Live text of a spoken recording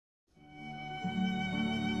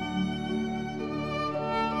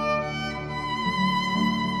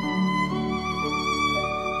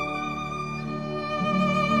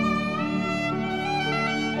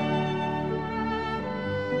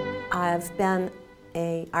I've been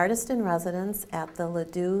an artist in residence at the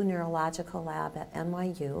Ledoux Neurological Lab at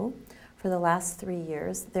NYU for the last 3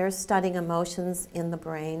 years. They're studying emotions in the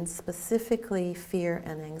brain, specifically fear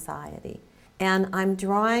and anxiety. And I'm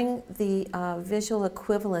drawing the visual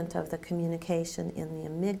equivalent of the communication in the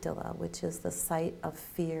amygdala, which is the site of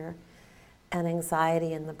fear and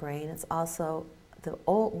anxiety in the brain. It's also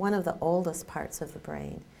one of the oldest parts of the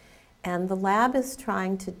brain. And the lab is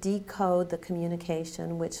trying to decode the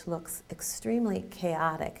communication, which looks extremely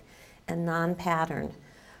chaotic and non-patterned.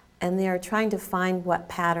 And they are trying to find what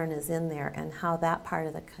pattern is in there and how that part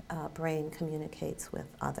of the brain communicates with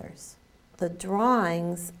others. The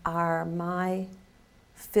drawings are my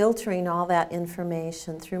filtering all that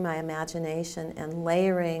information through my imagination and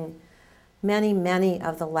layering many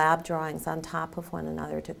of the lab drawings on top of one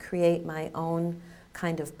another to create my own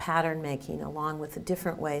kind of pattern making along with the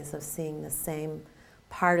different ways of seeing the same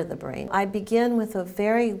part of the brain. I begin with a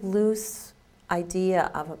very loose idea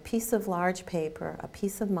of a piece of large paper, a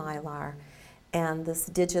piece of mylar, and this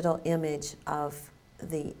digital image of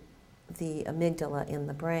the amygdala in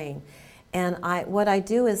the brain. And what I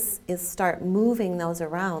do is start moving those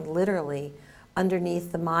around literally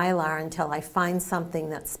underneath the mylar until I find something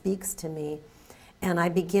that speaks to me. And I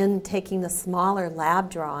begin taking the smaller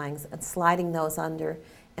lab drawings and sliding those under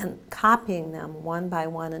and copying them one by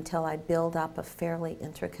one until I build up a fairly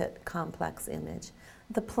intricate, complex image.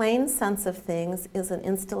 The Plain Sense of Things is an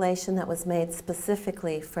installation that was made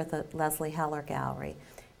specifically for the Lesley Heller Gallery.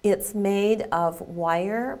 It's made of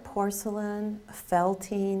wire, porcelain,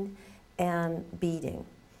 felting, and beading.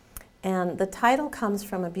 And the title comes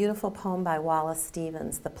from a beautiful poem by Wallace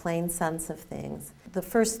Stevens, The Plain Sense of Things. The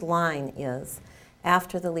first line is,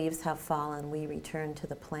 "After the leaves have fallen, we return to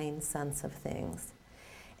the plain sense of things."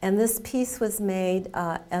 And this piece was made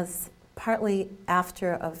as partly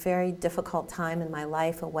after a very difficult time in my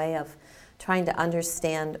life, a way of trying to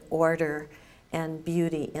understand order and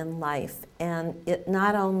beauty in life. And it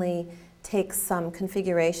not only takes some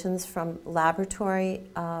configurations from laboratory,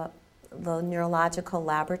 the neurological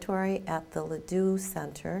laboratory at the Ledoux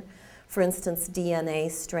Center, for instance, DNA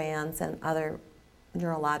strands and other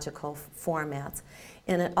neurological formats.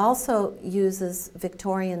 And it also uses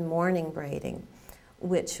Victorian mourning braiding,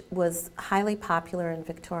 which was highly popular in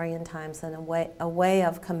Victorian times and a way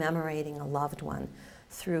of commemorating a loved one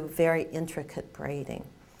through very intricate braiding.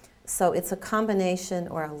 So it's a combination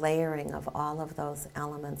or a layering of all of those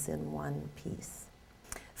elements in one piece.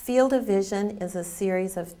 Field of Vision is a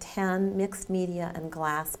series of 10 mixed media and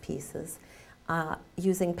glass pieces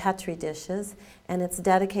using Petri dishes, and it's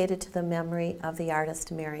dedicated to the memory of the artist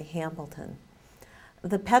Mary Hambleton.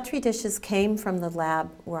 The Petri dishes came from the lab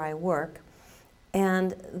where I work,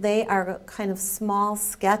 and they are kind of small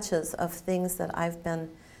sketches of things that I've been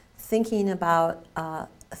thinking about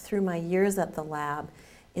through my years at the lab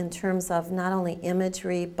in terms of not only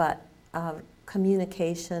imagery but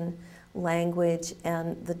communication, language,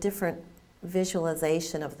 and the different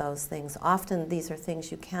visualization of those things. Often these are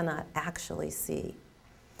things you cannot actually see.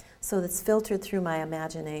 So it's filtered through my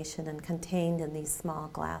imagination and contained in these small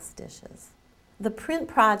glass dishes. The print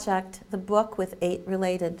project, the book with 8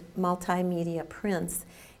 related multimedia prints,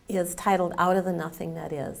 is titled Out of the Nothing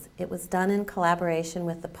That Is. It was done in collaboration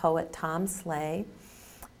with the poet Tom Slay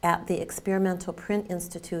at the Experimental Print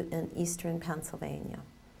Institute in Eastern Pennsylvania.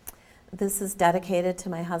 This is dedicated to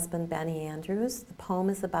my husband, Benny Andrews. The poem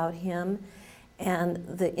is about him, and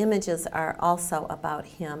the images are also about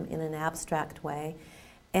him in an abstract way.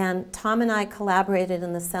 And Tom and I collaborated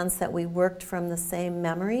in the sense that we worked from the same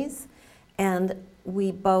memories, and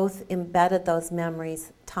we both embedded those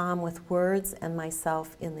memories, Tom with words and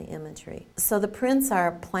myself in the imagery. So the prints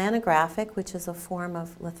are planographic, which is a form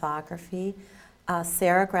of lithography,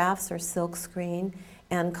 serigraphs or silkscreen,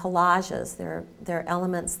 and collages. They're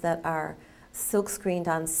elements that are silk-screened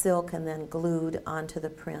on silk and then glued onto the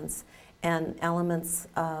prints, and elements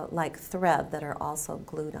like thread that are also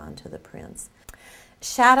glued onto the prints.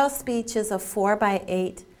 Shadow Speech is a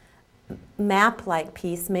 4x8 map-like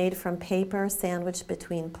piece made from paper sandwiched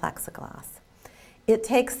between plexiglass. It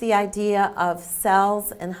takes the idea of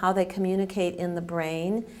cells and how they communicate in the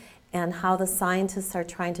brain and how the scientists are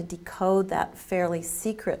trying to decode that fairly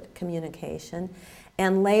secret communication,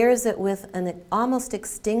 and layers it with an almost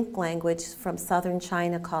extinct language from southern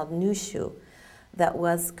China called Nushu that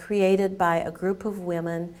was created by a group of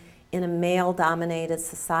women in a male-dominated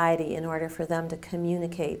society in order for them to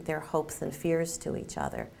communicate their hopes and fears to each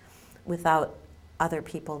other without other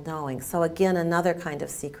people knowing. So again, another kind of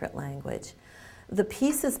secret language. The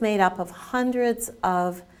piece is made up of hundreds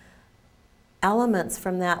of elements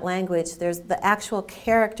from that language. There's the actual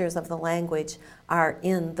characters of the language are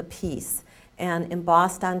in the piece and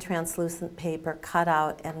embossed on translucent paper, cut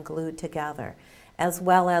out and glued together, as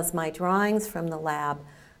well as my drawings from the lab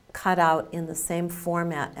cut out in the same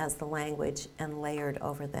format as the language and layered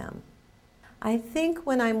over them. I think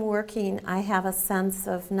when I'm working, I have a sense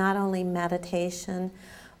of not only meditation,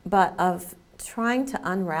 but of trying to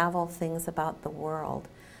unravel things about the world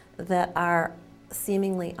that are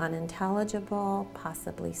seemingly unintelligible,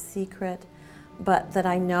 possibly secret, but that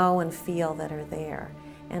I know and feel that are there.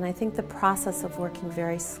 And I think the process of working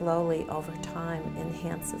very slowly over time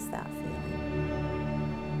enhances that feeling.